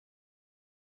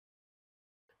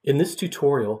In this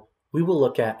tutorial, we will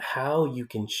look at how you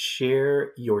can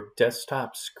share your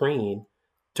desktop screen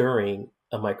during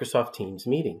a Microsoft Teams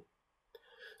meeting.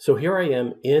 So here I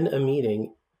am in a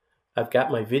meeting. I've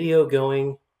got my video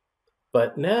going,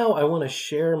 but now I want to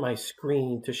share my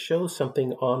screen to show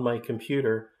something on my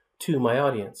computer to my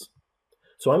audience.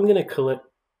 So I'm going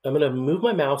to move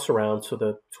my mouse around so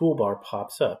the toolbar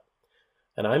pops up.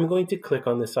 And I'm going to click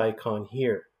on this icon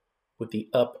here with the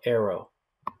up arrow.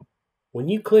 When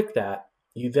you click that,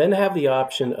 you then have the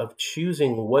option of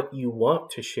choosing what you want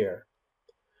to share.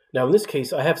 Now in this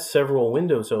case, I have several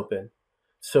windows open,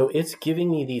 so it's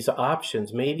giving me these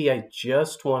options. Maybe I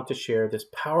just want to share this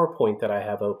PowerPoint that I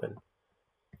have open.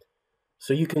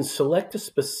 So you can select a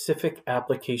specific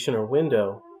application or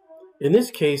window. In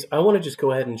this case, I want to just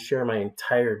go ahead and share my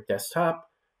entire desktop.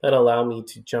 That allow me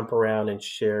to jump around and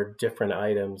share different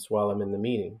items while I'm in the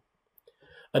meeting.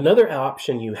 Another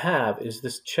option you have is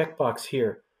this checkbox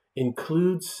here,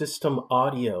 Include System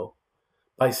Audio.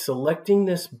 By selecting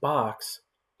this box,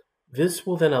 this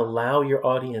will then allow your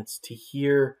audience to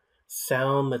hear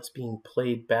sound that's being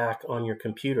played back on your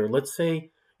computer. Let's say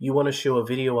you want to show a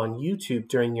video on YouTube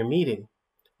during your meeting.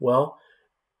 Well,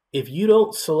 if you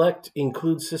don't select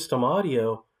Include System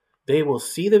Audio, they will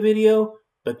see the video,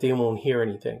 but they won't hear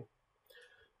anything.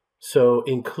 So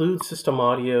Include System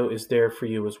Audio is there for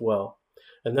you as well.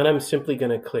 And then I'm simply going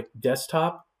to click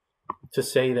Desktop to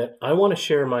say that I want to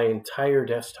share my entire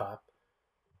desktop.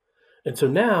 And so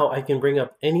now I can bring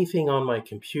up anything on my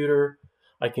computer.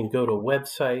 I can go to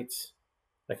websites.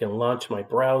 I can launch my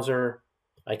browser.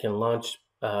 I can launch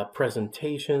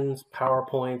presentations,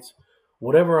 PowerPoints,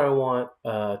 whatever I want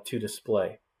to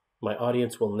display. My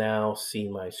audience will now see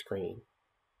my screen.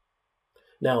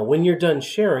 Now, when you're done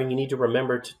sharing, you need to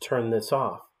remember to turn this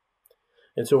off.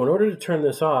 And so in order to turn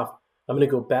this off, I'm going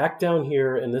to go back down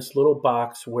here in this little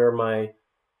box where my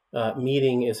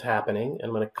meeting is happening. I'm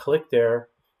going to click there.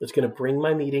 It's going to bring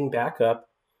my meeting back up.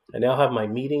 I now have my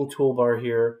meeting toolbar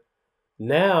here.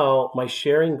 Now my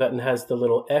sharing button has the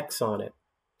little X on it.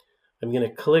 I'm going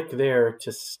to click there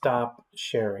to stop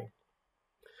sharing.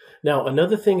 Now,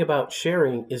 another thing about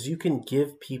sharing is you can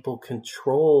give people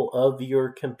control of your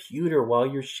computer while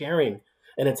you're sharing,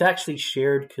 and it's actually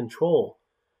shared control.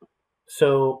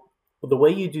 So the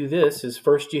way you do this is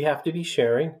first you have to be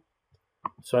sharing.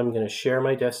 So I'm going to share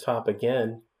my desktop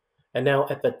again. And now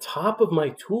at the top of my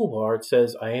toolbar, it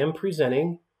says I am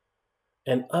presenting.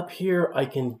 And up here, I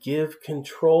can give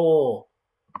control.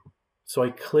 So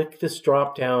I click this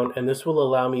drop down, and this will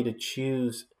allow me to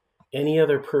choose any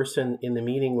other person in the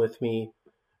meeting with me,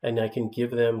 and I can give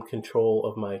them control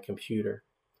of my computer.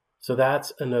 So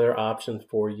that's another option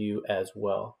for you as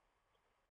well.